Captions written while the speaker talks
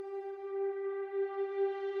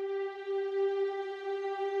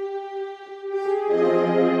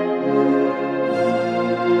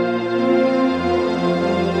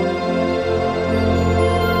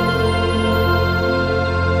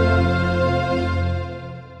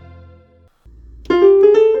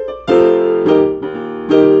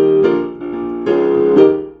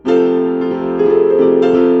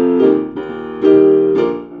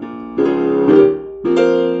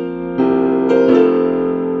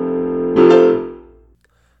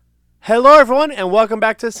Hello, everyone, and welcome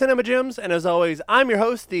back to Cinema Gems. And as always, I'm your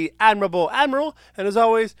host, the Admirable Admiral. And as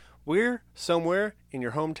always, we're somewhere in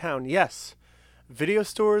your hometown. Yes, video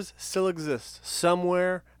stores still exist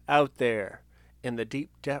somewhere out there in the deep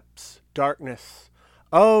depths, darkness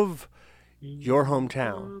of your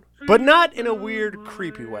hometown. But not in a weird,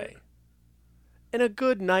 creepy way. In a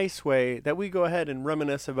good, nice way that we go ahead and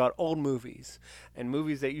reminisce about old movies and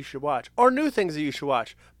movies that you should watch or new things that you should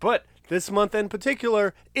watch. But this month in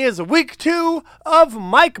particular is week 2 of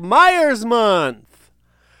Mike Myers month.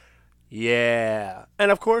 Yeah.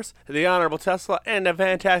 And of course, the Honorable Tesla and the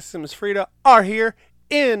Fantastic Miss Frida are here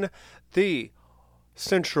in the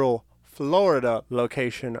Central Florida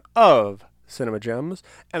location of Cinema Gems.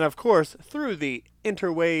 And of course, through the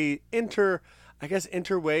interways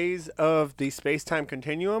of the space-time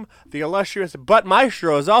continuum, the illustrious But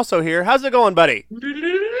Maestro is also here. How's it going, buddy?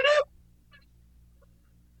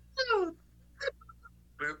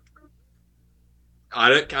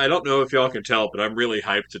 I don't know if y'all can tell, but I'm really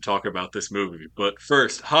hyped to talk about this movie. But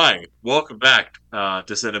first, hi, welcome back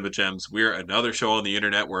to Cinema Gems. We're another show on the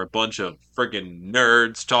internet where a bunch of friggin'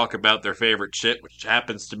 nerds talk about their favorite shit, which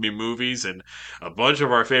happens to be movies, and a bunch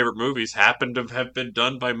of our favorite movies happen to have been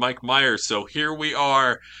done by Mike Myers. So here we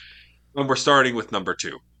are, and we're starting with number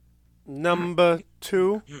 2. Number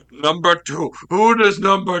 2? Number 2. Who does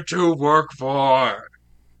number 2 work for?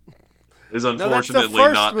 Is unfortunately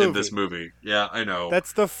not in this movie. Yeah, I know.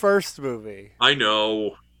 That's the first movie. I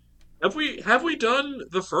know. Have we done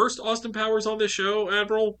the first Austin Powers on this show,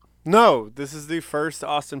 Admiral? No, this is the first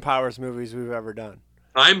Austin Powers movies we've ever done.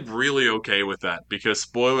 I'm really okay with that because,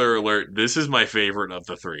 spoiler alert, this is my favorite of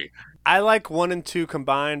the 3. I like 1 and 2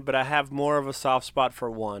 combined, but I have more of a soft spot for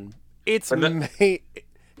 1.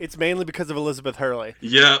 It's mainly because of Elizabeth Hurley.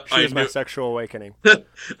 Yeah, she is my sexual awakening.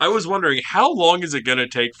 I was wondering, how long is it going to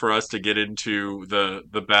take for us to get into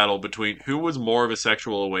the battle between who was more of a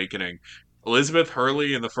sexual awakening? Elizabeth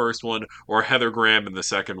Hurley in the first one or Heather Graham in the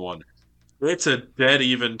second one? It's a dead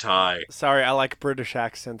even tie. Sorry, I like British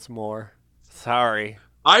accents more. Sorry.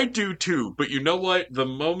 I do too, but you know what? The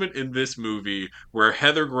moment in this movie where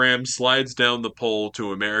Heather Graham slides down the pole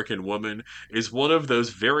to American Woman is one of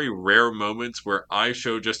those very rare moments where I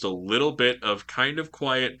show just a little bit of kind of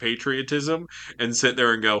quiet patriotism and sit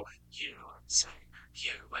there and go, USA,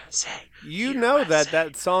 USA. You know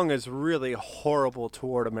that song is really horrible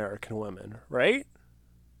toward American women, right?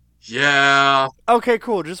 Yeah. Okay,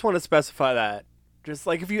 cool. Just want to specify that. Just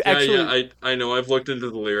like if you actually... Yeah, I know. I've looked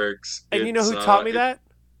into the lyrics. And you know who taught me that?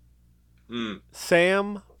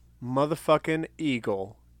 Sam motherfucking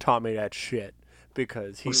Eagle taught me that shit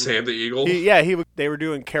because Sam the Eagle. They were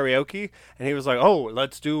doing karaoke and he was like, "Oh,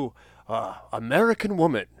 let's do American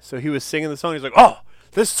Woman." So he was singing the song. He's like, "Oh,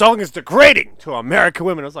 this song is degrading to American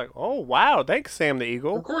women." I was like, "Oh wow, thanks, Sam the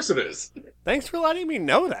Eagle." Of course it is. Thanks for letting me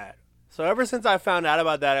know that. So ever since I found out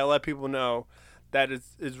about that, I let people know that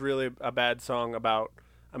is really a bad song about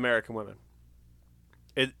American women.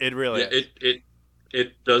 It really is.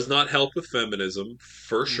 It does not help with feminism,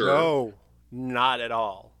 for sure. No, not at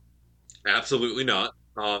all. Absolutely not.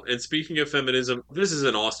 And speaking of feminism, this is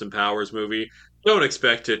an Austin Powers movie. Don't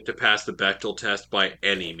expect it to pass the Bechdel test by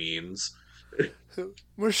any means.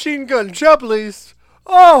 Machine gun jubblies.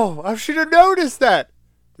 Oh, I should have noticed that.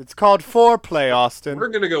 It's called foreplay, Austin. We're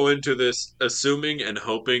going to go into this assuming and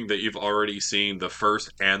hoping that you've already seen the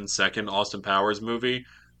first and second Austin Powers movie.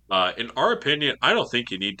 In our opinion, I don't think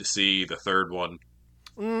you need to see the third one.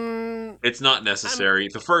 It's not necessary.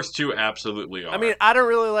 The first 2 absolutely are. I mean, I don't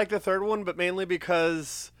really like the third one, but mainly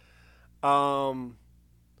because I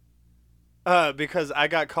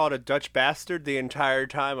got called a Dutch bastard the entire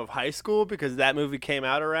time of high school because that movie came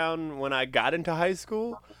out around when I got into high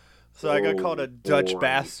school. So I got called a Dutch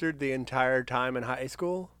bastard the entire time in high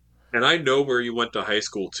school. And I know where you went to high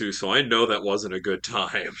school too, so I know that wasn't a good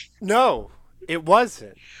time. No, it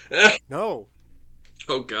wasn't. No.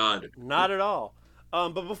 Oh God. Not at all.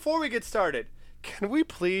 But before we get started, can we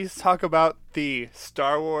please talk about the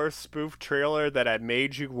Star Wars spoof trailer that I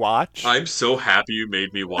made you watch? I'm so happy you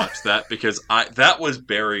made me watch that because that was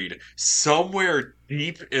buried somewhere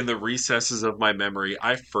deep in the recesses of my memory.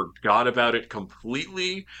 I forgot about it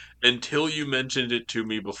completely until you mentioned it to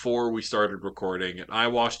me before we started recording, and I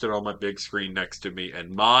watched it on my big screen next to me,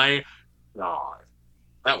 and my God,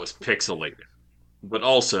 that was pixelated. But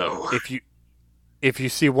also, if you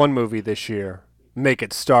see one movie this year, make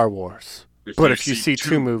it Star Wars. But if you see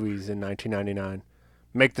 2 movies in 1999,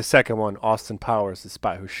 make the second one Austin Powers, The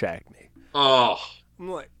Spy Who Shagged Me. Oh.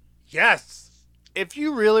 I'm like, yes. If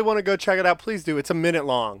you really want to go check it out, please do. It's a minute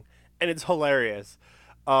long, and it's hilarious.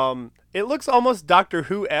 It looks almost Doctor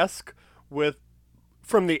Who-esque with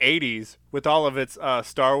from the 80s with all of its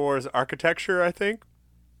Star Wars architecture, I think.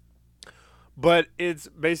 But it's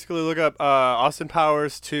basically look up Austin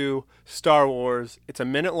Powers to Star Wars. It's a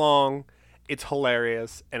minute long. It's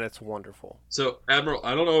hilarious and it's wonderful. So, Admiral,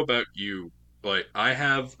 I don't know about you, but I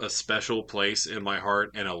have a special place in my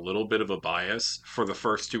heart and a little bit of a bias for the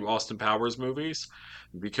first two Austin Powers movies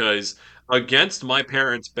because, against my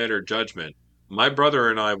parents' better judgment, my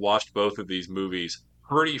brother and I watched both of these movies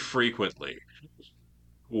pretty frequently,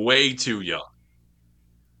 way too young.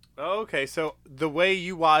 Okay, so the way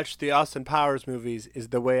you watch the Austin Powers movies is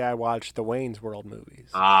the way I watch the Wayne's World movies.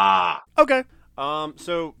 Ah, Okay.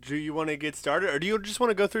 So do you want to get started, or do you just want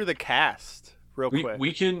to go through the cast real quick?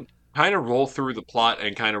 we can kind of roll through the plot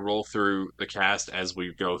and kind of roll through the cast as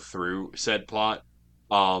we go through said plot.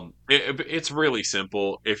 It's really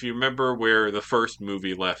simple. If you remember where the first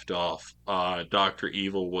movie left off, Doctor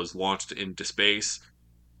Evil was launched into space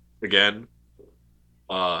again.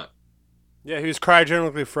 Uh, Yeah, he was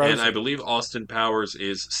cryogenically and I frozen. believe Austin Powers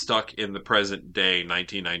is stuck in the present day,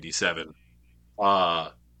 1997. Uh,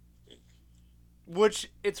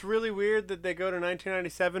 Which it's really weird that they go to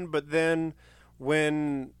 1997, but then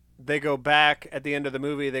when they go back at the end of the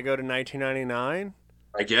movie, they go to 1999.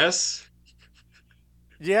 I guess.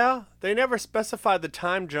 Yeah, they never specified the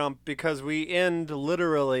time jump because we end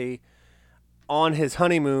literally on his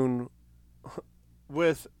honeymoon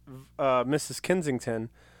with Mrs. Kensington,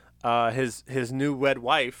 his new wed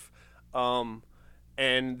wife, and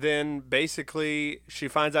then basically she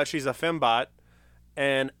finds out she's a fembot,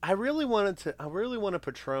 and I really want a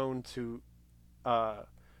Patron uh,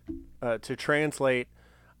 to translate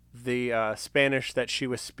the Spanish that she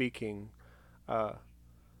was speaking. Uh,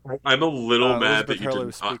 I'm a little mad that Elizabeth you Hurley didn't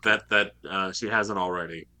was speaking. that she hasn't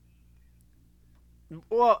already.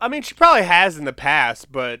 Well, I mean, she probably has in the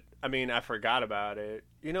past, but I mean, I forgot about it.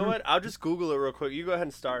 You know what? I'll just Google it real quick. You go ahead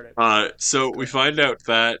and start it. So Just go we ahead. find out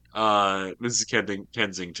that Mrs.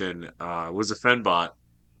 Kensington was a Fenbot,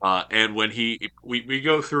 and when we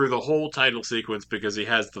go through the whole title sequence because he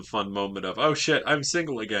has the fun moment of oh shit I'm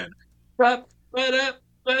single again. Ah, By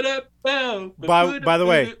the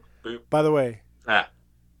way, by the way,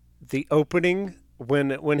 the opening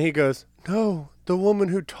when he goes, no, the woman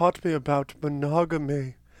who taught me about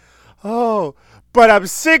monogamy. Oh, but I'm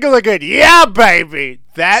single again. Yeah, baby.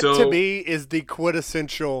 That to so me is the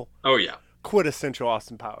oh yeah. quintessential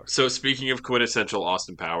Austin Powers. So speaking of quintessential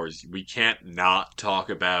Austin Powers, we can't not talk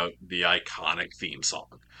about the iconic theme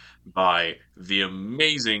song by the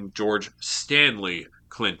amazing George Stanley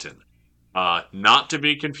Clinton. Not to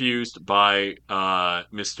be confused by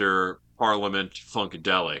Mr. Parliament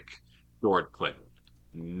Funkadelic George Clinton.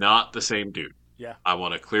 Not the same dude. Yeah. I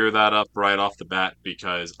want to clear that up right off the bat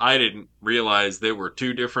because I didn't realize they were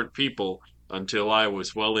two different people until I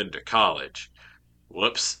was well into college.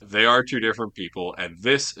 Whoops, they are two different people, and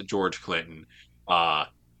this George Clinton uh,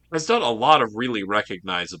 has done a lot of really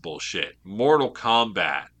recognizable shit. Mortal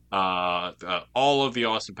Kombat, all of the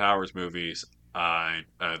Austin Powers movies,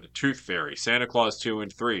 The Tooth Fairy, Santa Claus 2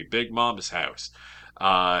 and 3, Big Mama's House.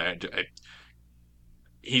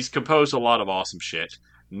 He's composed a lot of awesome shit,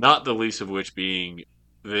 not the least of which being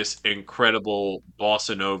this incredible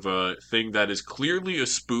bossa nova thing that is clearly a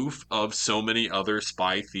spoof of so many other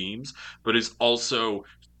spy themes, but is also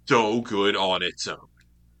so good on its own.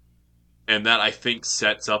 And that I think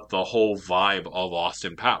sets up the whole vibe of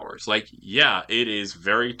Austin Powers. Like, yeah, it is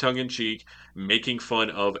very tongue in cheek, making fun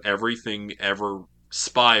of everything ever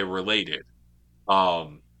spy related.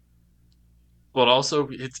 Um, but also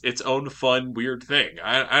its own fun, weird thing.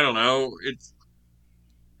 I don't know.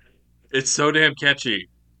 It's so damn catchy.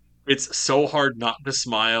 It's so hard not to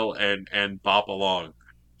smile and bop along.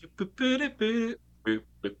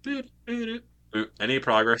 Any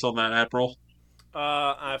progress on that, Admiral?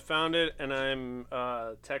 I found it and I'm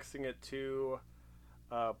texting it to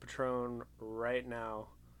Patron right now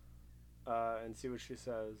and see what she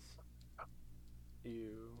says.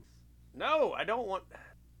 You. No, I don't want.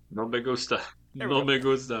 No me gusta. There we No go. me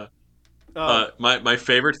gusta. Oh, My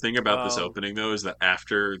favorite thing about this um, opening though is that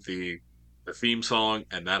after the theme song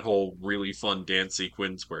and that whole really fun dance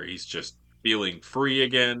sequence where he's just feeling free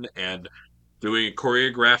again and doing a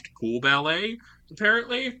choreographed pool ballet,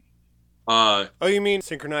 apparently. Uh, oh, you mean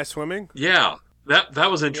synchronized swimming? yeah,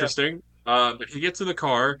 that was Yeah. interesting. But he gets in the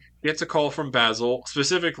car, gets a call from Basil,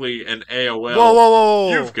 specifically an Whoa, AOL. whoa,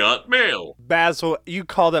 whoa, You've whoa. got mail. Basil, you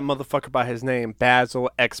call that motherfucker by his name, Basil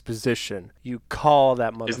Exposition. You call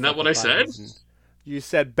that Isn't that what I motherfucker by said? his. You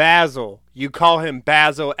said Basil. You call him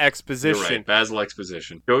Basil You're right. Exposition. Basil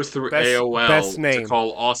Exposition goes through Best AOL to name.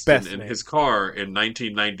 call Austin Best in name. his car in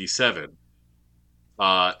 1997.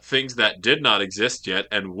 things that did not exist yet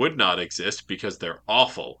and would not exist because they're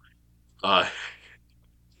awful. Uh,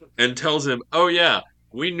 and tells him, "Oh yeah,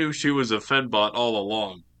 we knew she was a Fenbot all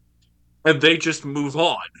along," and they just move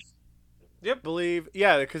on. Yep. Believe,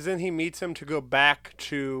 yeah, because then he meets him to go back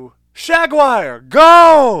to Shagwire.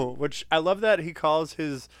 Go, which I love that he calls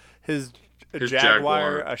his His Jaguar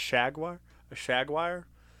Jaguar. a Shagwire, a Shagwire.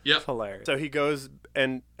 Yep. It's hilarious. So he goes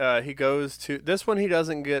and he goes to this one. He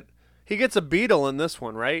doesn't get. He gets a beetle in this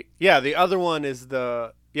one, right? Yeah. The other one is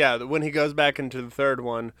when he goes back into the third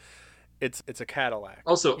one, it's a Cadillac.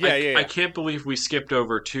 Also, Yeah, yeah, I yeah. can't believe we skipped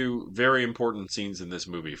over two very important scenes in this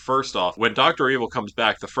movie. First off, when Dr. Evil comes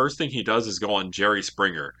back, the first thing he does is go on Jerry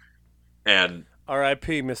Springer and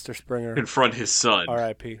R.I.P. Mr. Springer. confront his son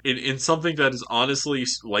R.I.P. in something that is honestly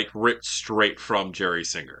like ripped straight from Jerry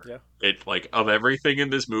Singer. Yeah. It like of everything in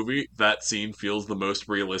this movie, that scene feels the most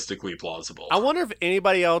realistically plausible. I wonder if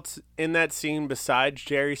anybody else in that scene besides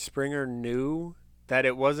Jerry Springer knew that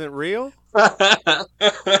it wasn't real.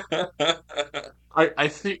 I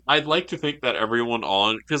think I'd like to think that everyone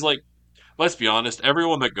on because like let's be honest,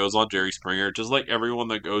 everyone that goes on Jerry Springer, just like everyone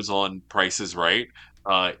that goes on Price is Right,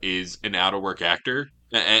 is an out of work actor.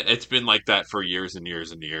 And it's been like that for years and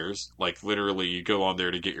years and years. Like literally, you go on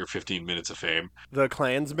there to get your 15 minutes of fame. The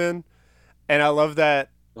Klansman, and I love that.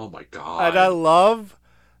 Oh my And I god! love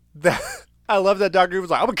that. I love that Doctor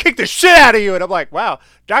Evil's like, I'm gonna kick the shit out of you, and I'm like, wow,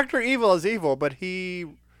 Doctor Evil is evil, but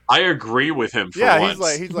I agree with him for yeah, once.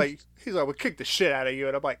 we'll kick the shit out of you,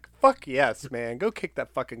 and I'm like, fuck yes, man, go kick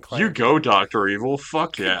that fucking You Klansman, go, Doctor Evil.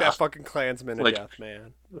 Fuck kick yeah! that fucking Klansman to Like death,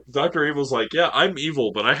 man. Doctor Evil's like, yeah, I'm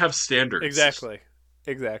evil, but I have standards. Exactly.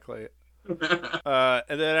 And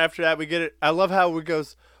then after that, we get it. I love how it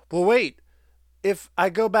goes. Well, wait. If I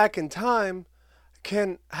go back in time,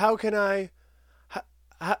 how can I?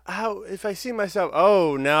 How if I see myself?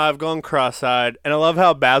 Oh, now I've gone cross-eyed. And I love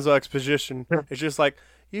how Basil exposition is just like,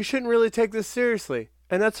 you shouldn't really take this seriously,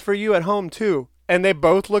 and that's for you at home too. And they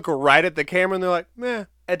both look right at the camera and they're like, meh.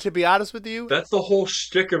 And to be honest with you, That's the whole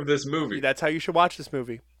shtick of this movie. that's how you should watch this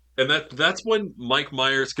movie. And that's when Mike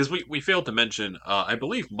Myers, because we failed to mention, I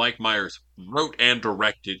believe Mike Myers wrote and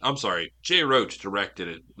directed. I'm sorry, Jay Roach directed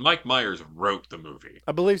it. Mike Myers wrote the movie.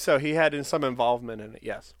 I believe so. He had some involvement in it.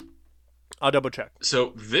 Yes, I'll double check.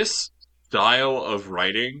 So this style of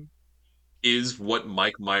writing is what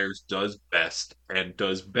Mike Myers does best and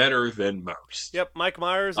does better than most. Yep, Mike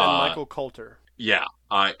Myers and Uh, Michael Coulter. yeah,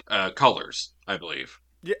 Colors, I believe.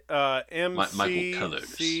 Yeah, M Michael C Colors,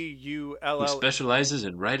 C U who L L. specializes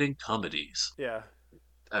in writing comedies. Yeah.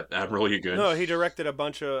 Admiral, you good? No, he directed a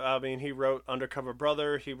bunch of. I mean, he wrote Undercover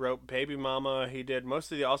Brother. He wrote Baby Mama. He did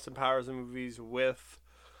most of the Austin Powers movies with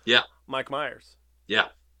Yeah, Mike Myers, yeah.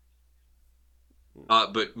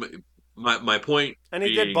 But my point and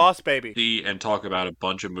he did being, Boss Baby. see and talk about a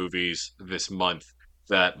bunch of movies this month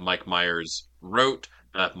that Mike Myers wrote,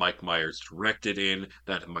 that Mike Myers directed in,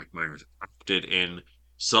 that Mike Myers acted in.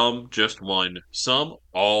 Some just one, some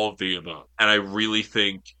all of the above. And I really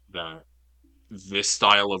think that this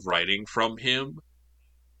style of writing from him,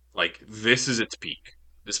 like this is its peak.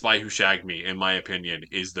 The Spy Who Shagged Me, in my opinion,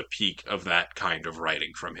 is the peak of that kind of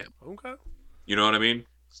writing from him. Okay. You know what I mean?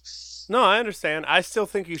 No, I understand. I still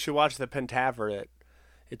think you should watch the Pentaveret.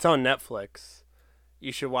 It's on Netflix.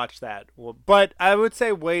 You should watch that. Well, but I would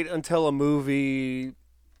say wait until a movie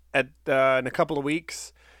in a couple of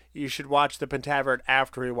weeks. You should watch the Pentaveret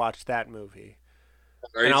after you watch that movie.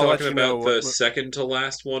 Are And you I'll let talking you know about the what. second to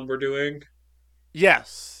last one we're doing?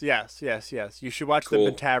 Yes. You should watch the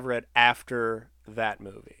Cool. Pentaveret after that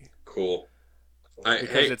movie Cool. because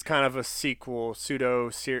Hey, it's kind of a sequel series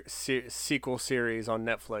on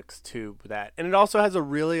Netflix to that, and it also has a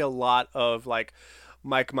lot of like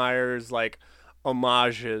Mike Myers like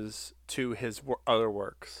homages to his other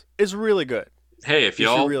works. It's really good. hey, if You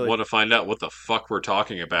should y'all really, want to find out what the fuck we're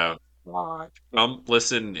talking about,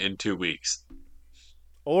 listen in 2 weeks.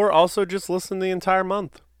 or also just listen the entire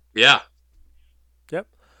month. Yeah. Yep.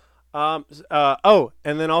 Oh,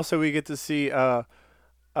 and then also we get to see.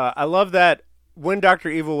 I love that when Doctor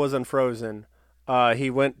Evil was unfrozen, he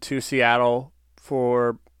went to Seattle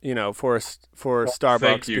for for Thank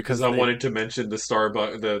Starbucks you, because because I wanted to mention the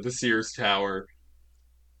Starbucks, the Sears Tower.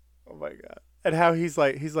 oh my god, and how he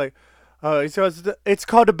says it's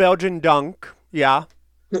called a Belgian dunk. Yeah,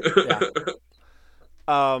 yeah.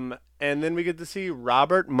 And then we get to see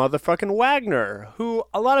Robert motherfucking Wagner, who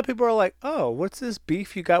a lot of people are like, oh, what's this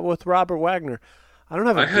beef you got with Robert Wagner? I don't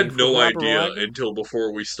have a I had beef no with Robert idea Wagner. until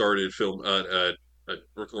before we started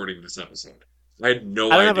recording this episode. I had no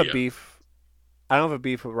I don't have a idea. beef. I don't have a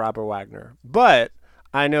beef with Robert Wagner, but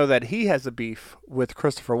I know that he has a beef with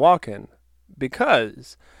Christopher Walken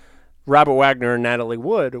because Robert Wagner and Natalie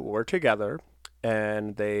Wood were together,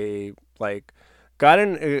 and they like got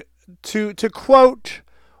in to quote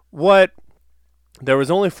what there was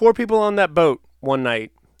only 4 people on that boat one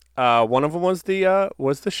night. One of them was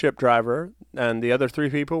the ship driver, and the other 3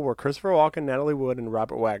 people were Christopher Walken, Natalie Wood, and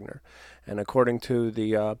Robert Wagner. And according to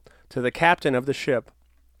the captain of the ship,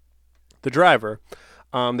 the driver,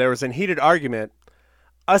 there was a heated argument,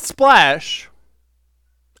 a splash,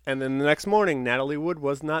 and then the next morning, Natalie Wood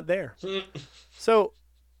was not there. So,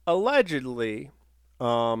 allegedly,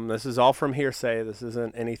 this is all from hearsay. This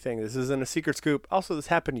isn't anything. This isn't a secret scoop. Also, this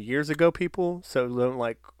happened years ago, people. So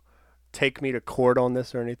don't take me to court on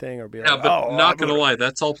this or anything, or be Yeah, like, but oh, not gonna lie,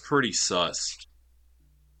 that's all pretty sus.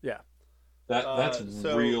 yeah. That's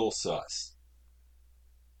real sus.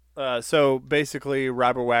 So basically,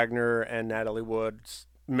 Robert Wagner and Natalie Wood's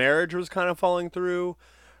marriage was kind of falling through.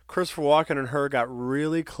 Christopher Walken and her got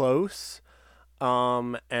really close,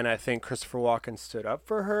 and I think Christopher Walken stood up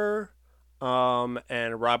for her,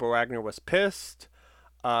 and Robert Wagner was pissed.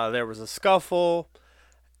 There was a scuffle,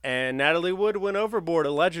 and Natalie Wood went overboard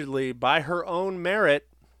allegedly by her own merit,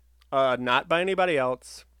 not by anybody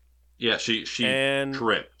else. Yeah, she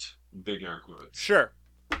tripped. Big air quotes. Sure.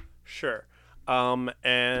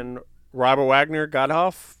 And Robert Wagner got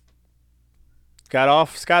off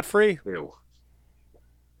scot-free. Ew.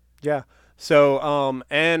 Yeah. So,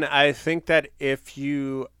 and I think that if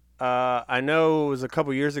you, I know it was a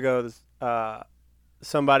couple years ago,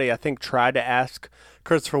 somebody I think tried to ask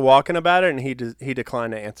Christopher Walken about it, and he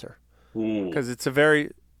declined to answer because it's a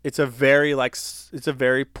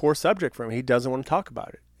very poor subject for him. He doesn't want to talk about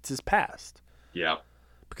it. It's his past. Yeah.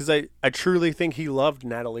 Because I truly think he loved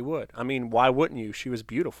Natalie Wood. I mean, why wouldn't you? She was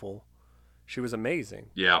beautiful. She was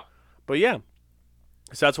amazing. Yeah. But yeah,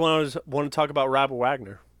 so that's when I want to talk about Robert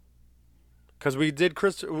Wagner. Because we had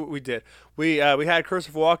Christopher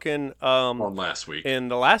Walken On last week in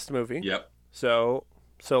the last movie. Yep. So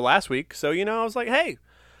last week. So I was like, hey,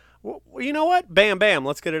 you know what? Bam, bam.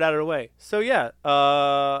 Let's get it out of the way. So yeah.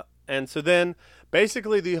 And so then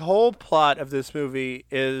basically the whole plot of this movie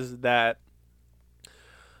is that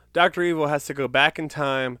Dr. Evil has to go back in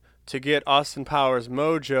time to get Austin Powers'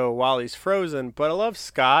 mojo while he's frozen. But I love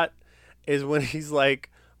Scott is when he's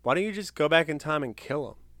like, why don't you just go back in time and kill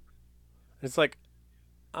him? It's like,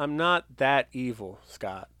 I'm not that evil,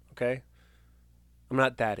 Scott, okay? I'm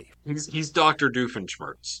not that evil. He's Dr.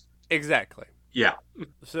 Doofenshmirtz. Exactly. Yeah.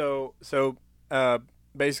 So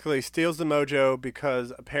basically steals the mojo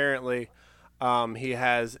because apparently he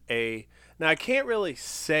has a... Now, I can't really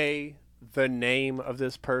say the name of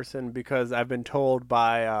this person because I've been told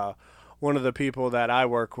by one of the people that I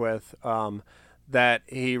work with that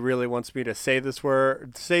he really wants me to say these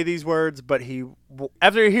words, but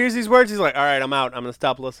after he hears these words, he's like, all right, I'm out. I'm going to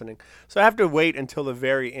stop listening. So I have to wait until the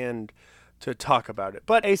very end to talk about it.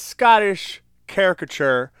 But a Scottish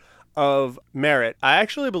caricature of Merritt. I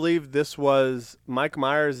actually believe this was Mike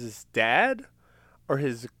Myers' dad or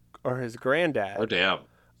his granddad. Oh, damn.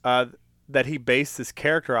 That he based this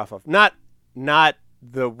character off of. Not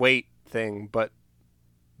the weight thing, but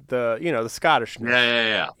the Scottishness.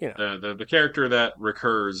 Yeah. You know. The character that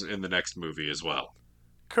recurs in the next movie as well.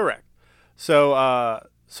 Correct. So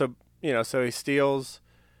so he steals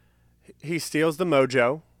the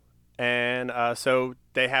mojo, and so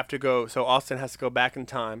they have to go. So Austin has to go back in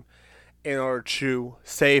time in order to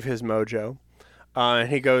save his mojo. And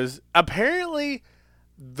he goes. Apparently,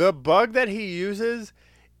 the bug that he uses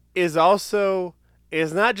is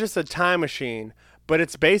not just a time machine, but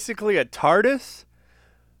it's basically a TARDIS.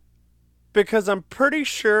 Because I'm pretty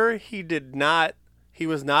sure he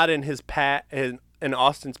was not in his pad in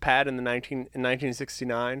Austin's pad in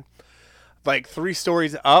 1969, like 3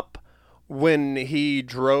 stories up when he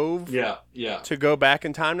drove. Yeah. To go back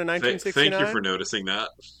in time to 1969. Thank you for noticing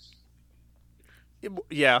that.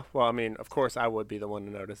 Yeah, well, I mean, of course, I would be the one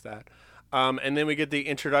to notice that. And then we get the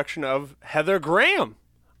introduction of Heather Graham.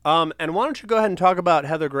 And why don't you go ahead and talk about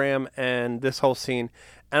Heather Graham and this whole scene?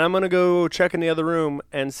 And I'm going to go check in the other room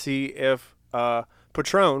and see if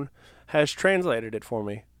Patron has translated it for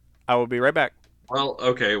me. I will be right back. Well,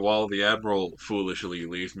 okay, while the Admiral foolishly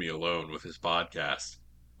leaves me alone with his podcast.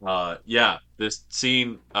 Yeah, this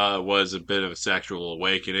scene was a bit of a sexual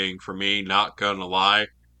awakening for me, not gonna lie.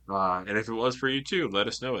 And if it was for you too, let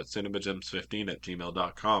us know at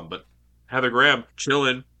cinemagems15@gmail.com. But Heather Graham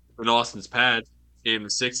chilling in Austin's pad in the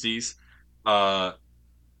 60s,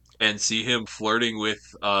 and see him flirting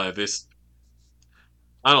with this,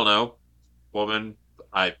 I don't know, woman,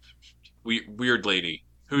 weird lady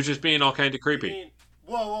who's just being all kind of creepy.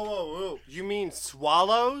 Whoa. You mean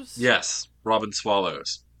Swallows? Yes, Robin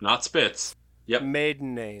Swallows, not Spitz. Yep.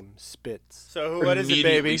 maiden name, Spitz. So what is it,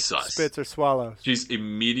 Immediately baby? sus. Spitz or Swallows? She's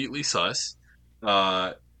immediately sus.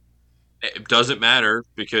 Uh, it doesn't matter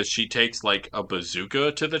because she takes like a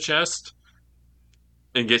bazooka to the chest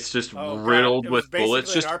and gets just Oh God, riddled it with was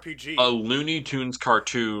bullets. basically an Just a RPG. Looney Tunes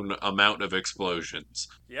cartoon amount of explosions.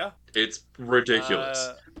 Yeah. It's ridiculous.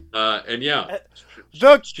 Uh, And yeah, eh,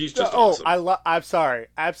 the, she's the just oh, awesome. I'm sorry,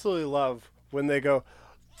 absolutely love when they go,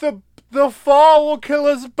 the fall will kill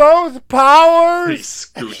us both. He Powers.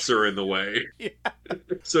 scoots her in the way. Yeah.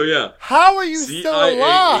 So yeah, How are you still CIA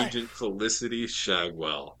alive? agent Felicity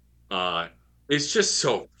Shagwell. Uh, it's just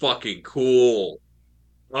so fucking cool.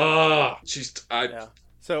 She's Yeah.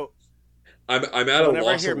 So I'm at so a whenever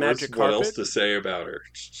I loss hear of words Magic what else Carpet, to say about her.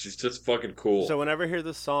 She's just fucking cool. so whenever I hear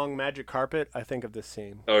the song Magic Carpet, I think of this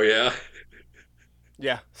scene. Oh yeah.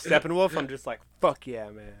 Yeah, Steppenwolf. I'm just like, fuck yeah,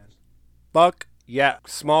 man. Fuck yeah.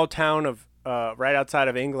 Small town of right outside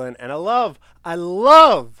of England, and I love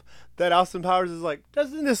that Austin Powers is like,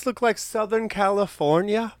 doesn't this look like Southern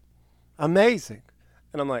California? Amazing.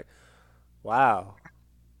 And I'm like, wow.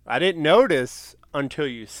 I didn't notice until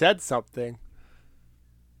you said something.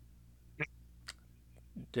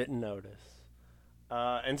 Didn't notice.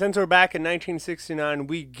 And since we're back in 1969,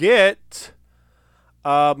 we get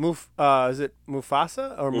is it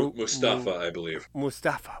Mufasa or Mustafa, I believe.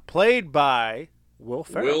 Mustafa, played by Will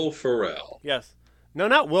Ferrell. Will Ferrell. Yes. No,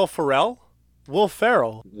 not Will Ferrell. Will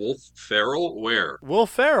Ferrell. Wolf Ferrell? Where? Will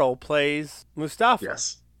Ferrell plays Mustafa.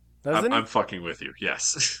 Yes. Doesn't I'm he? fucking with you.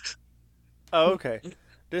 Yes. Oh, okay.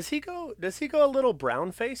 Does he go a little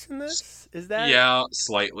brown face in this? Is that Yeah,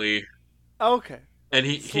 slightly. okay? And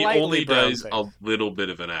he Slightly only brown does face. a little bit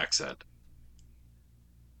of an accent.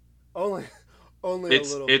 Only only a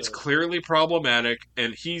It's little it's bit. clearly problematic,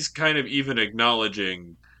 and he's kind of even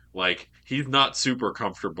acknowledging like he's not super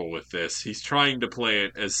comfortable with this. He's trying to play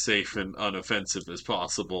it as safe and unoffensive as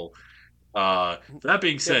possible. That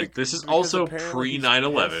being Yeah, said, this is because also apparently pre he's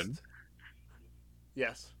 9/11. pissed.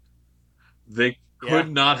 Yes. They Yeah.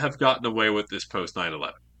 could not have gotten away with this post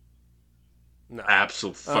 9/11. No.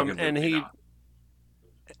 Absolutely not.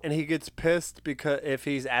 And he gets pissed because if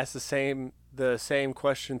he's asked the same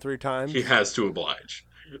question 3 He times. has to oblige.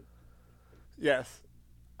 Yes.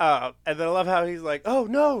 And then I love how he's like, "Oh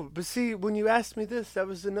no, but see, when you asked me this, that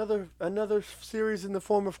was another series in the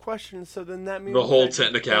form of questions. So then that means The whole that was the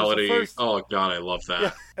technicality. first." Oh god, I love Yeah.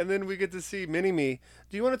 that. And then we get to see Mini Me.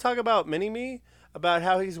 Do you want to talk about Mini Me? About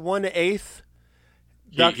how he's 1/8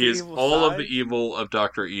 Doctor He is Evil all of the size? evil of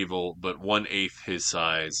Doctor Evil, but 1/8 his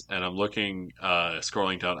size. And I'm looking,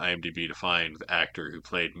 scrolling down IMDb to find the actor who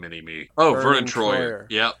played Mini Me. Oh, Vernon Troyer. Troyer.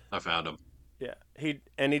 Yep, I found him. Yeah. He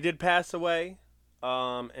did pass away,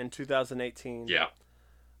 in 2018. Yeah,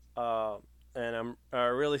 Uh, and I'm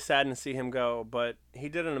really saddened to see him go, but he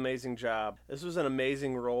did an amazing job. This was an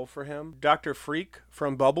amazing role for him. Dr. Freak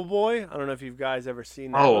from Bubble Boy. I don't know if you guys ever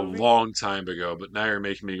seen that oh, a movie. long time ago, but now you're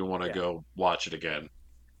making me want to Yeah. go watch it again.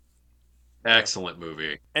 Excellent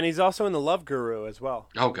movie. And he's also in The Love Guru as well.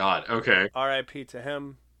 Oh God. Okay. R.I.P. to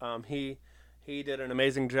him. He did an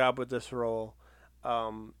amazing job with this role.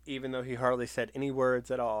 Even though he hardly said any words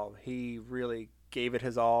at all, he really gave it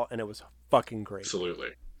his all, and it was fucking great. Absolutely.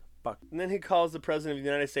 And then he calls the president of the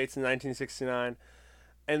United States in 1969,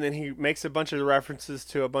 and then he makes a bunch of references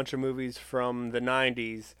to a bunch of movies from the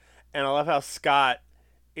 90s. And I love how Scott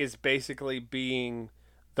is basically being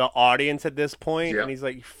the audience at this point, Yep. and he's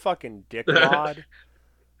like, "You fucking dickwad."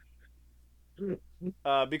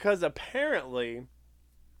 Because apparently,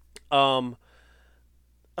 um,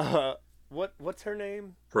 what's her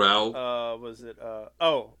name? Frau Was it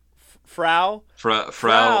Frau?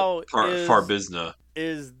 Frau is Farbizna.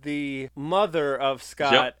 is the mother of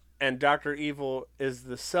Scott, Yep. and Dr. Evil is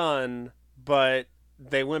the son, but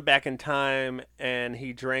they went back in time and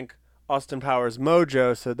he drank Austin Powers'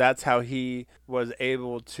 mojo, so that's how he was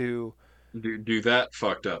able to, Do that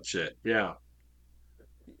fucked up shit. Yeah.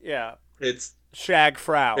 yeah, It's shag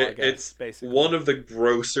Frau, I guess, it's basically. one of the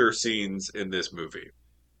grosser scenes in this movie.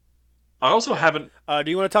 I also haven't.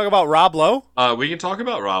 Do you want to talk about Rob Lowe? We can talk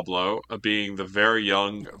about Rob Lowe being the very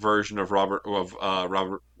young version of Robert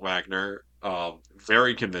Wagner,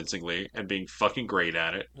 very convincingly, and being fucking great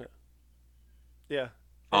at it. Yeah.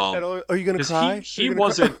 Um, Are you gonna because cry? he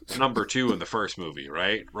wasn't number 2 in the first movie,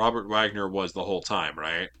 right? Robert Wagner was the whole time,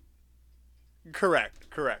 right? Correct.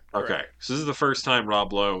 Okay, so this is the first time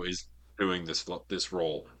Rob Lowe is doing this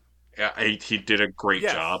role. Yeah, he did a great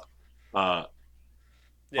Yes. job. Yeah.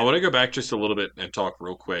 I want to go back just a little bit and talk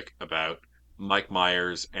real quick about Mike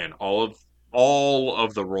Myers and all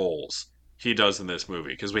of the roles he does in this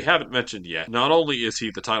movie, because we haven't mentioned yet. Not only is he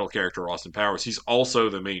the title character Austin Powers, he's also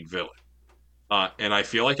the main villain. And I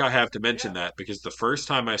feel like I have to mention that because the first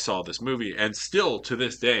time I saw this movie, and still to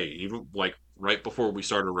this day, even like right before we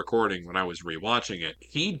started recording when I was rewatching it,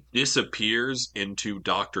 he disappears into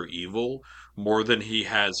Doctor Evil more than he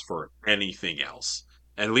has for anything else.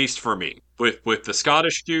 At least for me. With the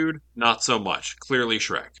Scottish dude, not so much. Clearly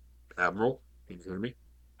Shrek. Admiral, can you hear me?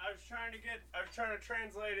 I was trying to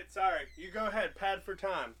translate it. Sorry. You go ahead. Pad for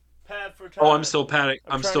time. Pad for Oh, time. I'm I'm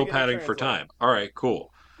trying to still get it padding for translated. time. All right,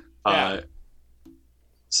 cool. Yeah. Uh,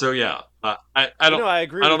 So yeah, But no, I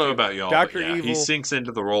agree I don't with know you. about y'all, but Dr. yeah, he Evil. sinks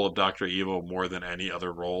into the role of Doctor Evil more than any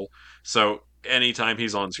other role. So anytime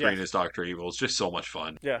he's on screen Yes. as Doctor Evil, it's just so much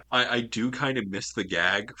fun. Yeah. I do kind of miss the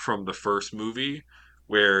gag from the first movie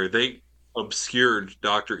where they obscured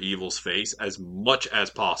Doctor Evil's face as much as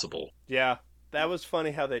possible Yeah. That was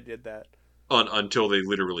funny how they did that. until they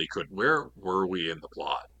literally couldn't. Where were we in the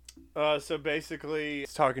plot? So basically,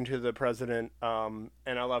 he's talking to the president, and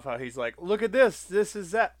I love how he's like, "Look at this. This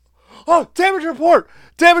is that. Oh, damage report.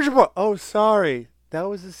 Damage report. Oh, sorry. That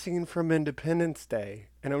was a scene from Independence Day."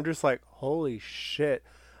 And I'm just like, "Holy shit."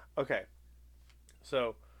 Okay.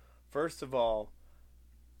 So, first of all,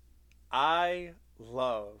 I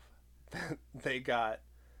love that they got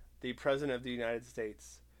the president of the United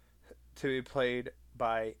States to be played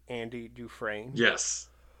by Andy Dufresne Yes,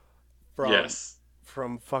 from yes,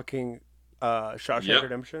 fucking Shawshank yep.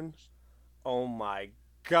 Redemption. Oh my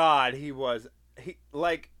god, he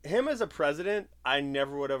like him as a president. I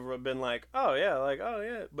never would have been like, oh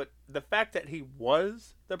yeah. But the fact that he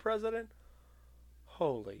was the president,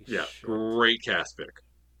 holy Yeah, shit. great cast pick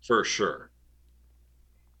for sure.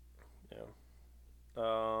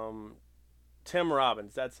 Yeah. Tim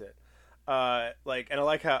Robbins, that's it. And I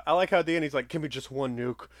like how at the end he's like, give me just one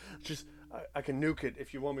nuke, just I can nuke it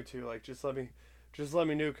if you want me to. Like, just let me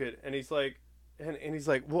nuke it. And he's like, and he's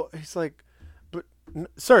like, well, he's like, but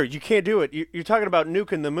sir, you can't do it. You're talking about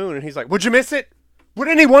nuking the moon. And he's like, would you miss it? Would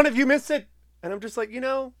any one of you miss it? And I'm just like,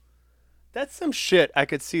 that's some shit I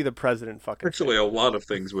could see the president fucking Actually, saying. a lot of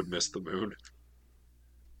things would miss the moon.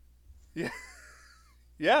 Yeah,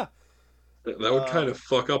 yeah. That would kind of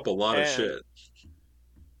fuck up a lot of And shit.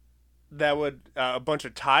 that would a bunch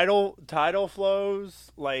of tidal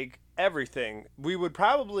flows, like everything. We would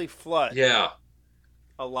probably flood Yeah,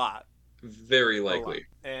 a lot, very a lot. likely.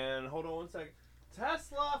 And hold on one second.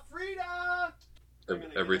 Tesla, Frida. They're gonna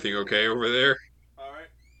get Everything everything. okay over there? All right,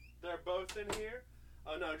 they're both in here.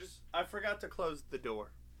 Oh no, just I forgot to close the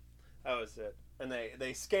door. That was it. And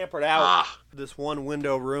they scampered out Ah, this one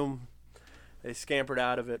window room. They scampered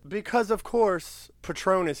out of it because, of course,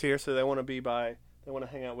 Patron is here, so they want to be by. They want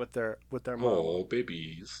to hang out with their mom. oh,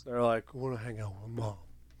 babies. They're like, want to hang out with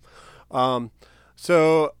mom.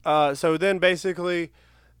 So then basically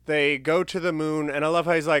they go to the moon, and I love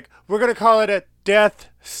how he's like, we're gonna call it a Death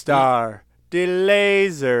Star, the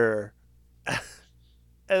laser. And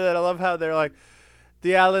then I love how they're like,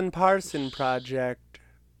 the Alan Parsons Project.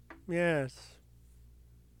 Yes.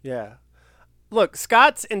 Yeah. Look,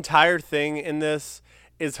 Scott's entire thing in this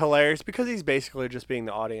is hilarious because he's basically just being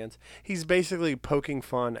the audience. He's basically poking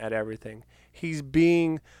fun at everything. He's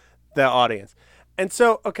being the audience. And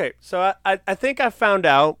so, okay, so I think I found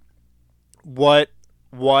out what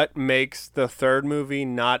makes the third movie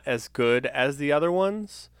not as good as the other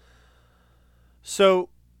ones. So,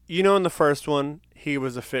 in the first one, he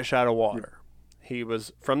was a fish out of water. He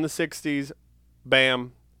was from the 60s,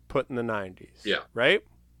 bam, put in the 90s. Yeah. Right?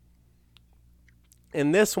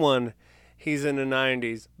 In this one, he's in the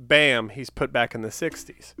 90s, bam, he's put back in the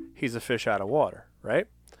 60s. He's a fish out of water, right?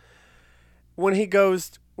 When he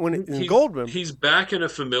goes in Goldman, He's back in a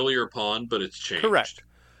familiar pond, but it's changed. correct.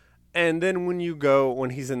 And then when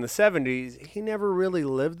he's in the 70s, he never really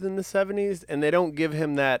lived in the 70s, and they don't give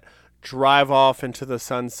him that drive off into the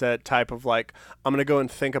sunset type of like, I'm going to go and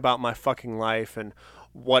think about my fucking life and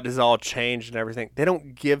what has all changed and everything. They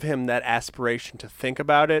don't give him that aspiration to think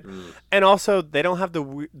about it. Mm. And also, they don't have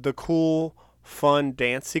the cool, fun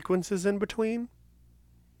dance sequences in between.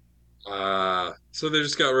 So they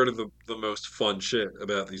just got rid of the most fun shit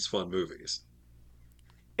about these fun movies, is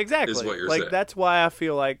Exactly. what you're Like, saying. that's why I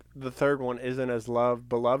feel like the third one isn't as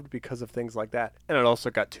beloved because of things like that. And it also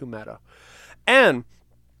got too meta. And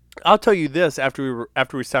I'll tell you this after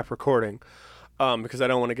we stop recording, because I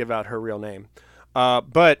don't want to give out her real name.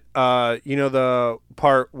 But the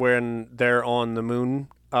part when they're on the moon,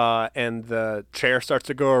 and the chair starts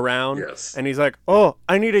to go around, Yes. and he's like, "Oh,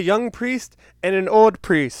 I need a young priest and an old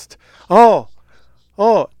priest." Oh,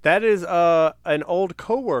 that is an old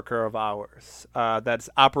coworker of ours that's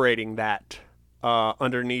operating that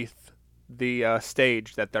underneath the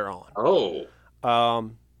stage that they're on. Oh,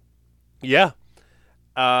 Um, yeah.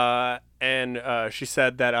 and she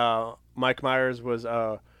said that Mike Myers was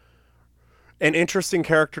an interesting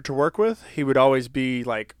character to work with. He would always be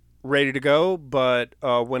like ready to go, but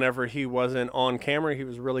whenever he wasn't on camera, he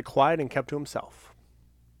was really quiet and kept to himself.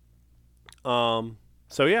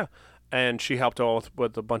 So yeah, and she helped out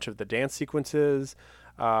with a bunch of the dance sequences,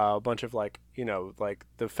 a bunch of like like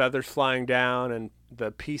the feathers flying down and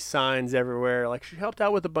the peace signs everywhere. Like she helped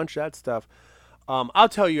out with a bunch of that stuff. I'll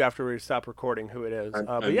tell you after we stop recording who it is. But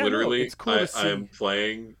I'm yeah, no, literally it's cool to see. I'm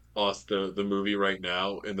playing the movie right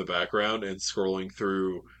now in the background and scrolling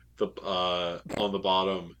through the on the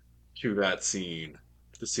bottom to that scene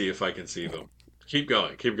to see if I can see them. Keep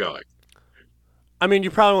going, keep going. I mean,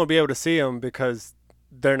 you probably won't be able to see them because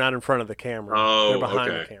they're not in front of the camera. They're Oh,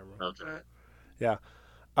 behind the okay. camera. Okay. Yeah.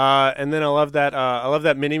 And then I love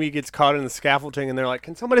that Mini-Me gets caught in the scaffolding, and they're like,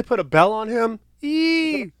 "Can somebody put a bell on him?"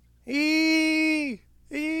 E.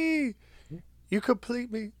 You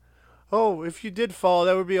complete me. Oh, if you did fall,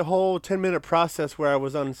 that would be a whole 10-minute process where I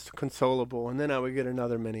was unconsolable, and then I would get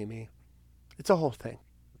another Mini-Me. It's a whole thing.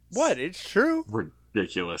 What? It's true.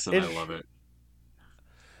 Ridiculous, and I It's love it.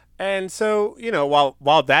 And so,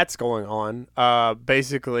 while that's going on,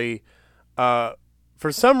 basically,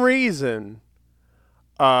 for some reason,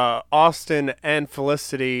 Austin and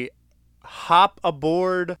Felicity hop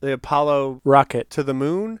aboard the Apollo rocket to the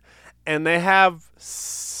moon, and they have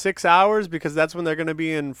 6 hours because that's when they're going to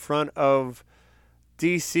be in front of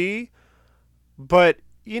DC. But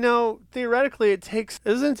theoretically, doesn't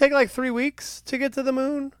it take like 3 weeks to get to the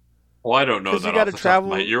moon? Well, I don't know Because you that got off to the top of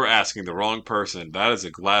my. travel. You're asking the wrong person. That is a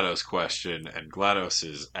GLaDOS question, and GLaDOS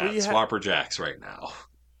is But at you have. Swapper Jacks right now.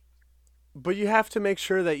 But you have to make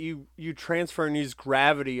sure that you transfer and use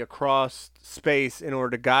gravity across space in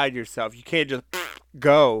order to guide yourself. You can't just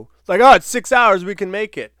go. It's like, oh, it's 6 hours. We can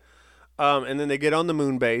make it. And then they get on the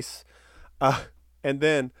moon base. And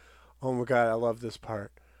then, oh my God, I love this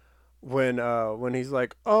part. When he's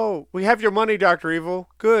like, oh, we have your money, Dr. Evil.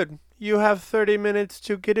 Good. You have 30 minutes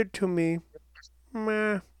to get it to me.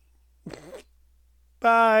 Meh.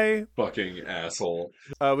 Bye. Fucking asshole.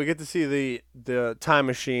 We get to see the time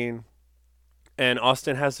machine, and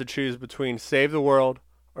Austin has to choose between save the world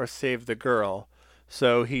or save the girl.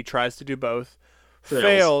 So he tries to do both, Fails.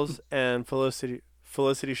 fails, and Felicity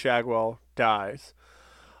Shagwell dies.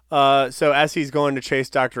 So as he's going to chase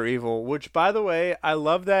Dr. Evil, which by the way, I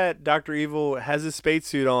love that Dr. Evil has his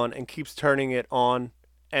spacesuit on and keeps turning it on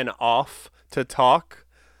and off to talk.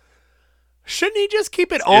 Shouldn't he just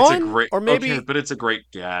keep it It's a on? great Or okay, maybe but it's a great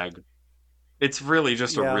gag. It's really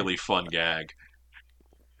just a yeah. really fun gag.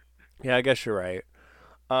 Yeah, I guess you're right.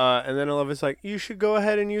 And then I love it's like, you should go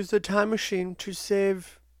ahead and use the time machine to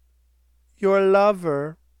save your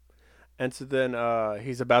lover. And so then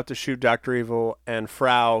he's about to shoot Dr. Evil, and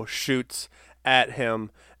Frau shoots at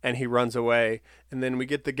him, and he runs away. And then we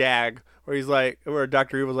get the gag where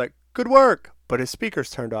Dr. Evil's like, good work, but his speaker's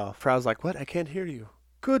turned off. Frau's like, what? I can't hear you.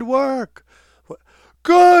 Good work. What?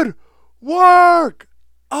 Good work.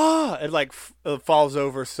 It like falls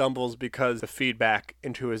over, stumbles because the feedback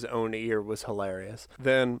into his own ear was hilarious.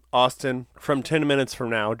 Then Austin, from 10 minutes from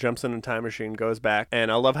now, jumps in a time machine, goes back, and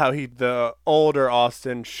I love how the older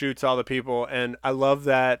Austin shoots all the people, and I love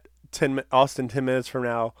that Austin 10 minutes from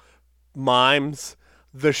now mimes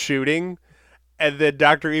the shooting, and then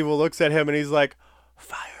Dr. Evil looks at him and he's like,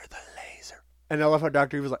 fire the laser. And I love how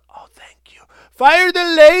Dr. Evil's like, oh, thank you. Fire the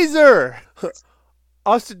laser!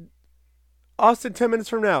 Austin, 10 minutes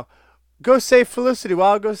from now, go save Felicity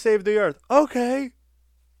while I go save the Earth. Okay.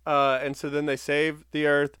 And so then they save the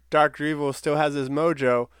Earth. Dr. Evil still has his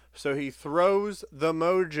mojo, so he throws the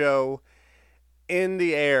mojo in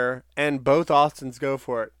the air, and both Austins go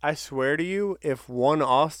for it. I swear to you, if one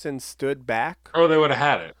Austin stood back, Oh, they would have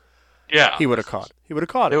had it. Yeah, he would have caught it. He would have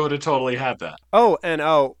caught they it. would have totally had that. Oh, and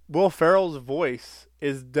Will Ferrell's voice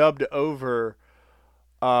is dubbed over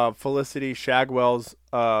Felicity Shagwell's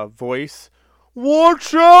voice.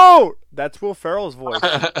 Watch out! That's Will Ferrell's voice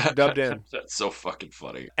dubbed in. That's so fucking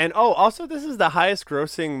funny. And also this is the highest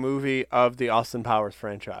grossing movie of the Austin Powers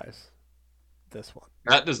franchise. This one.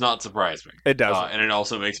 That does not surprise me. It doesn't. And it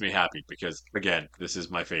also makes me happy because, again, this is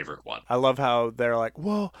my favorite one. I love how they're like,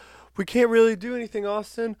 well, we can't really do anything,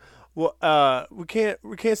 Austin. Well, we can't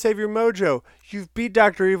save your mojo. You've beat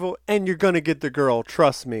Dr. Evil, and you're gonna get the girl.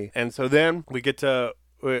 Trust me. And so then we get to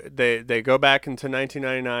they go back into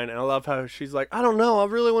 1999, and I love how she's like, I don't know, I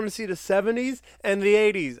really want to see the 70s and the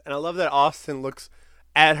 80s, and I love that Austin looks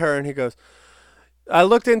at her and he goes, I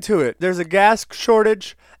looked into it. There's a gas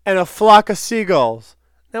shortage and a flock of seagulls.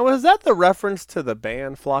 Now, was that the reference to the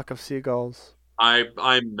band Flock of Seagulls? I'm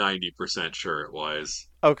 90% sure it was.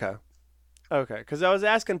 Okay. Okay, because I was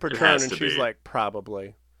asking per It turn, has and to she's be. like,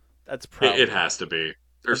 probably. That's probably. It has to be.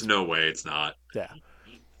 There's no way it's not. Yeah.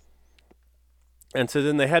 And so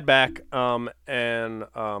then they head back, and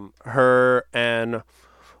her and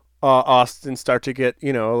Austin start to get,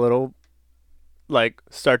 a little,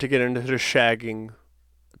 start to get into the shagging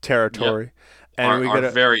Yep. territory. And we Are get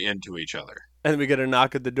a very into each other.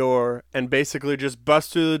 knock at the door, and basically just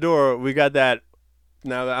bust through the door. We got that.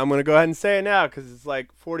 Now I'm gonna go ahead and say it now because it's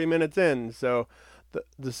like 40 minutes in. So,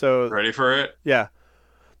 Ready for it? yeah,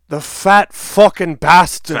 the fat fucking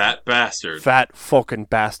bastard, Fat bastard. fat fucking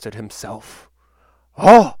bastard himself.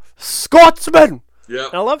 Oh, Scotsman! Yep.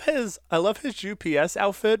 I love his UPS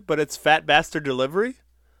outfit, but it's fat bastard delivery.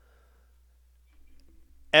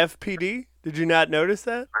 FPD. Did you not notice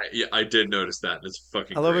that? I did notice that. It's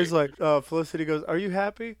fucking I love great. he's like, Felicity goes, "Are you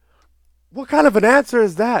happy?" What kind of an answer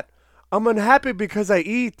is that? I'm unhappy because I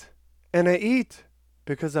eat, and I eat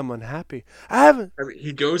because I'm unhappy. I haven't. I mean,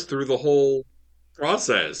 he goes through the whole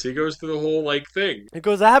process. He goes through the whole thing. He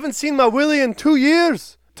goes, "I haven't seen my Willie in 2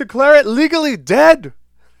 years. Declare it legally dead."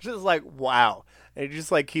 Just like, wow. And he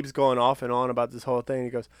just keeps going off and on about this whole thing. He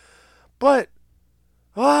goes, "But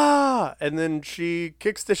and then she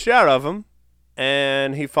kicks the shit out of him,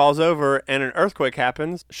 and he falls over, and an earthquake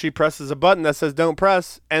happens. She presses a button that says "Don't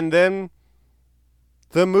press," and then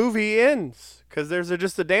the movie ends because there's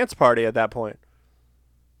just a dance party at that point.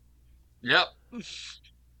 Yep.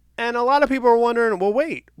 And a lot of people are wondering, well,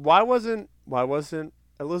 wait, why wasn't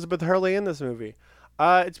Elizabeth Hurley in this movie?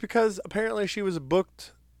 It's because apparently she was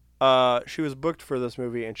booked. She was booked for this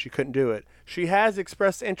movie and she couldn't do it. She has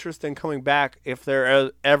expressed interest in coming back if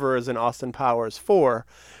there ever is an Austin Powers 4.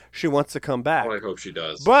 She wants to come back. Oh, I hope she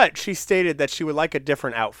does. But she stated that she would like a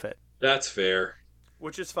different outfit. That's fair.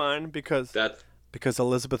 Which is fine because That's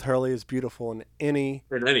Elizabeth Hurley is beautiful in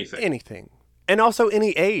anything. anything. And also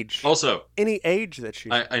any age. Also, any age that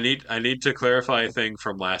she. I need to clarify a thing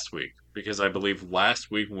from last week because I believe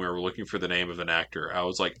last week when we were looking for the name of an actor, I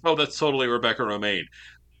was like, "Oh, that's totally Rebecca Romijn."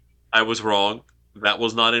 I was wrong. That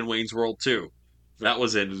was not in Wayne's World 2. That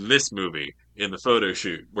was in this movie, in the photo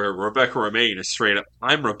shoot, where Rebecca Romijn is straight up,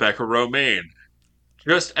 "I'm Rebecca Romijn."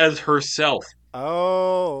 Just as herself,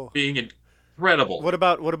 Oh. being incredible. What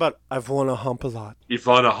about I've won a hump a lot?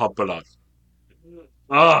 Ivana Hopalov.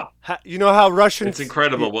 Ah! You know how Russians. It's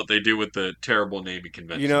incredible what they do with the terrible naming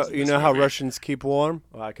conventions. You know how Russians keep warm?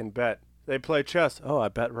 Well, I can bet. They play chess. Oh, I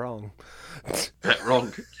bet wrong. Bet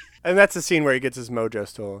wrong. And that's the scene where he gets his mojo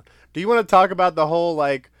stolen. Do you want to talk about the whole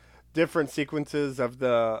different sequences of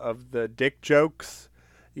the dick jokes?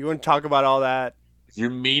 You want to talk about all that? You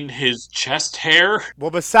mean his chest hair?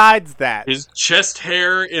 Well, besides that. His chest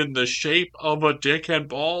hair in the shape of a dick and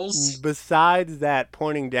balls? Besides that,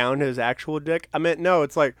 pointing down his actual dick. I meant, no,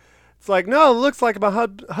 it's like, no, it looks like my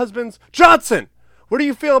husband's Johnson. What do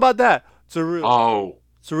you feel about that? It's a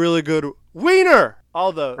really good wiener.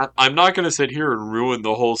 I'm not going to sit here and ruin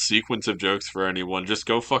the whole sequence of jokes for anyone. Just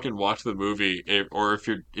go fucking watch the movie, or if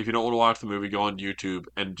you don't want to watch the movie, go on YouTube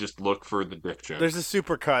and just look for the dick jokes. There's a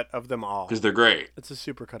supercut of them all because they're great. It's a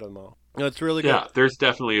supercut of them all. No, it's really good. Yeah, there's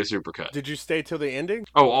definitely a supercut. Did you stay till the ending?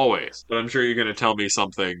 Oh, always. But I'm sure you're going to tell me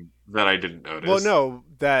something that I didn't notice. Well, no,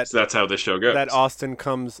 so that's how this show goes. That Austin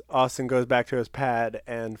goes back to his pad,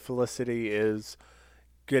 and Felicity is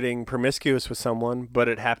getting promiscuous with someone, but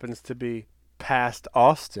it happens to be past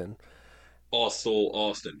Austin.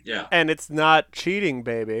 Austin, yeah. And it's not cheating,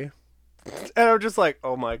 baby. And I'm just like,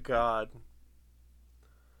 oh my god.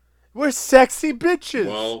 We're sexy bitches.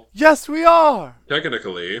 Well, yes, we are.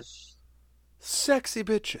 Technically. Sexy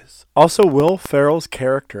bitches. Also, Will Ferrell's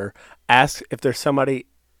character asks if there's somebody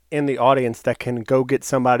in the audience that can go get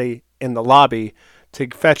somebody in the lobby to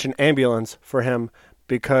fetch an ambulance for him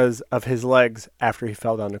because of his legs after he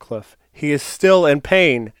fell down the cliff. He is still in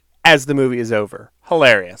pain as the movie is over.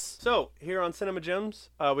 Hilarious. So, here on Cinema Gems,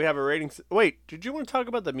 we have a rating. Wait, did you want to talk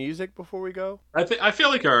about the music before we go? I feel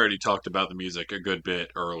like I already talked about the music a good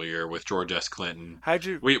bit earlier with George S. Clinton.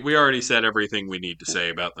 We already said everything we need to say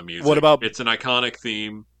about the music. What about... It's an iconic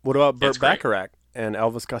theme. What about Burt Bacharach and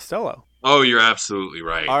Elvis Costello? Oh, you're absolutely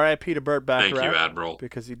right. R.I.P. to Burt Bacharach. Thank you, Admiral.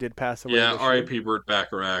 Because he did pass away. Yeah, R.I.P. Burt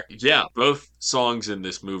Bacharach. Yeah, both songs in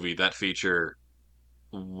this movie that feature...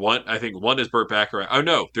 I think one is Burt Bacharach. Oh,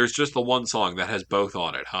 no, there's just the one song that has both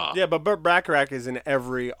on it, huh? Yeah, but Burt Bacharach is in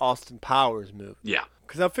every Austin Powers movie. Yeah.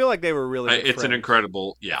 Because I feel like they were really good It's friends. An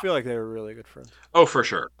incredible, yeah. I feel like they were really good friends. Oh, for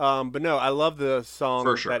sure. But no, I love the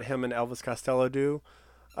song sure. that him and Elvis Costello do.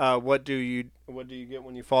 What do you get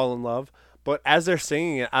when you fall in love? But as they're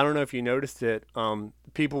singing it, I don't know if you noticed it.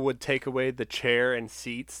 People would take away the chair and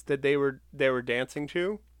seats that they were dancing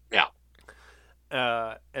to. Yeah.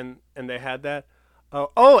 and they had that.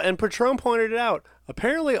 Oh, and Patron pointed it out.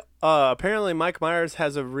 Apparently, Mike Myers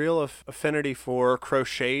has a real affinity for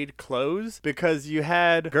crocheted clothes because you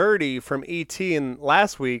had Gertie from E.T. in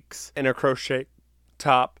last week's in a crochet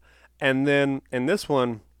top, and then in this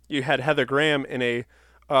one you had Heather Graham in a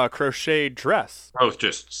crocheted dress. That was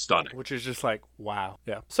just stunning. Which is just like, wow.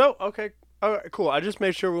 Yeah. So, okay. All right, cool. I just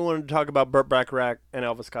made sure we wanted to talk about Burt Bacharach and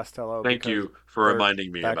Elvis Costello. Thank you for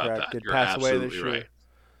reminding me about that. Did You're pass away absolutely this year. right.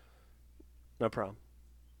 No problem.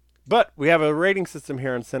 But we have a rating system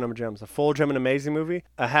here on Cinema Gems. A full gem, an amazing movie.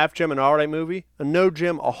 A half gem, an alright movie. A no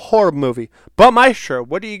gem, a horrible movie. But Maestro,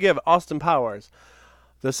 what do you give Austin Powers?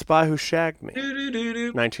 The Spy Who Shagged Me.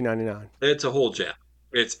 1999. It's a whole gem.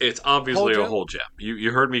 It's obviously a whole gem.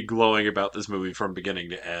 You heard me glowing about this movie from beginning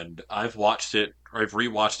to end. I've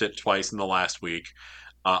rewatched it twice in the last week.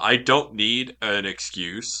 I don't need an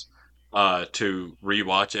excuse to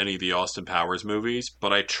rewatch any of the Austin Powers movies,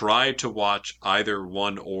 but I try to watch either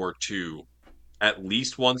one or two at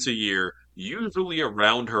least once a year, usually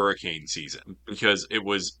around hurricane season, because it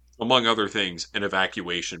was, among other things, an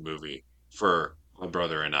evacuation movie for my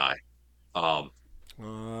brother and I.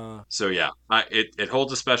 So yeah, it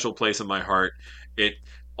holds a special place in my heart. It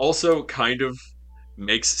also kind of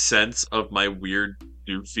makes sense of my weird,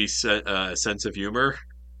 goofy sense of humor.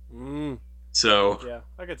 So yeah,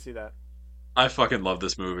 I could see that. I fucking love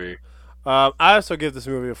this movie. I also give this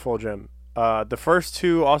movie a full gem. The first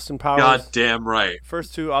two Austin Powers. God damn right.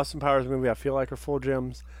 First two Austin Powers movie I feel like are full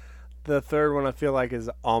gems. The third one I feel like is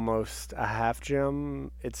almost a half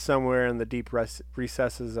gem. It's somewhere in the deep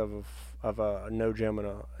recesses of a no gem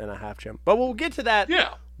and a half gem. But we'll get to that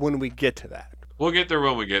when we get to that. We'll get there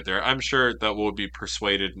when we get there. I'm sure that we'll be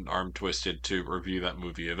persuaded and arm twisted to review that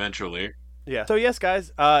movie eventually. Yeah. So yes,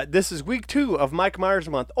 guys, this is week 2 of Mike Myers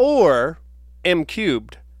Month, or M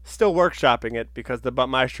Cubed. Still workshopping it because the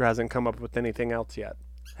Maestro hasn't come up with anything else yet.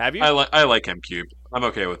 Have you? I like M Cubed. I'm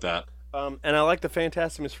okay with that. And I like the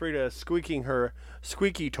Fantastic Miss Frida squeaking her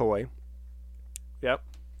squeaky toy. Yep.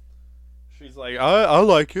 She's like, I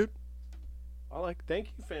like it. Thank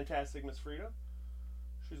you, Fantastic Miss Frida.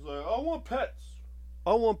 She's like, I want pets.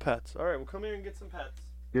 I want pets. All right, we'll come here and get some pets.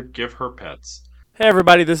 Give her pets. Hey,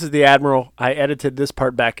 everybody, this is the Admiral. I edited this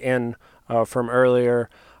part back in from earlier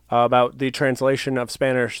about the translation of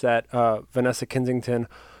Spanish that Vanessa Kensington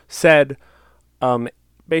said.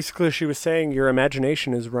 Basically, she was saying your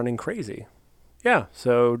imagination is running crazy. Yeah,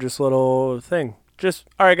 so just a little thing.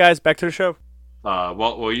 All right, guys, back to the show.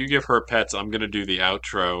 While you give her pets, I'm going to do the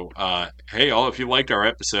outro. Hey, all, if you liked our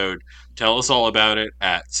episode, tell us all about it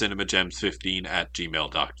at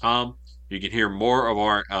cinemagems15@gmail.com. You can hear more of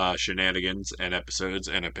our shenanigans and episodes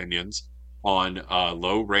and opinions on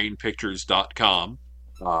lowrainpictures.com.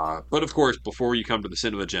 But of course, before you come to the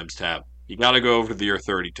Cinema Gems tab, you got to go over to the Year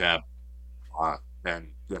 30 tab.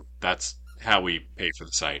 And that's how we pay for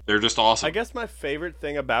the site. They're just awesome. I guess my favorite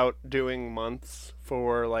thing about doing months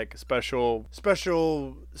for like special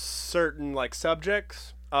certain like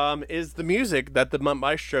subjects is the music that the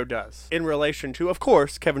Maestro does in relation to, of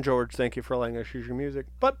course, Kevin George. Thank you for letting us use your music.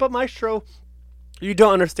 But Maestro, you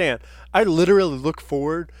don't understand. I literally look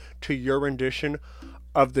forward to your rendition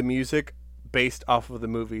of the music based off of the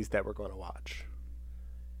movies that we're going to watch.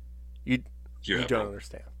 You don't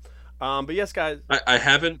understand. But yes, guys. I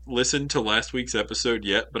haven't listened to last week's episode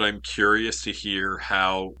yet, but I'm curious to hear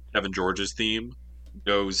how Kevin George's theme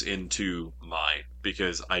goes into mine,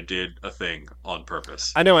 because I did a thing on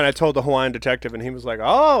purpose. I know, and I told the Hawaiian detective, and he was like,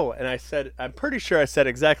 oh, and I said, I'm pretty sure I said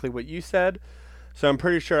exactly what you said, so I'm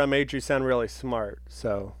pretty sure I made you sound really smart,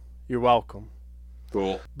 so you're welcome.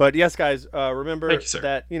 Cool. But yes, guys, remember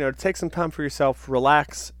that, take some time for yourself,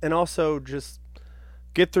 relax, and also just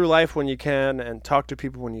get through life when you can and talk to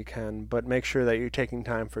people when you can, but make sure that you're taking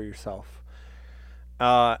time for yourself.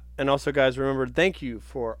 And also, guys, remember, thank you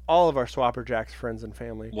for all of our Swapper Jacks friends and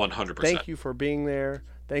family. 100%. Thank you for being there.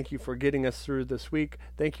 Thank you for getting us through this week.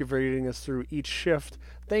 Thank you for getting us through each shift.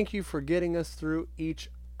 Thank you for getting us through each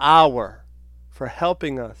hour, for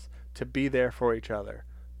helping us to be there for each other.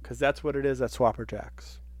 Because that's what it is at Swapper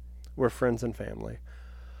Jacks. We're friends and family.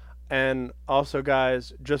 And also,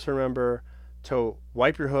 guys, just remember to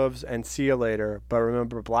wipe your hooves and see you later. But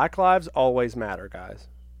remember, Black lives always matter, guys.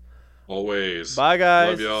 Always. Bye,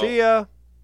 guys. Love y'all. See ya.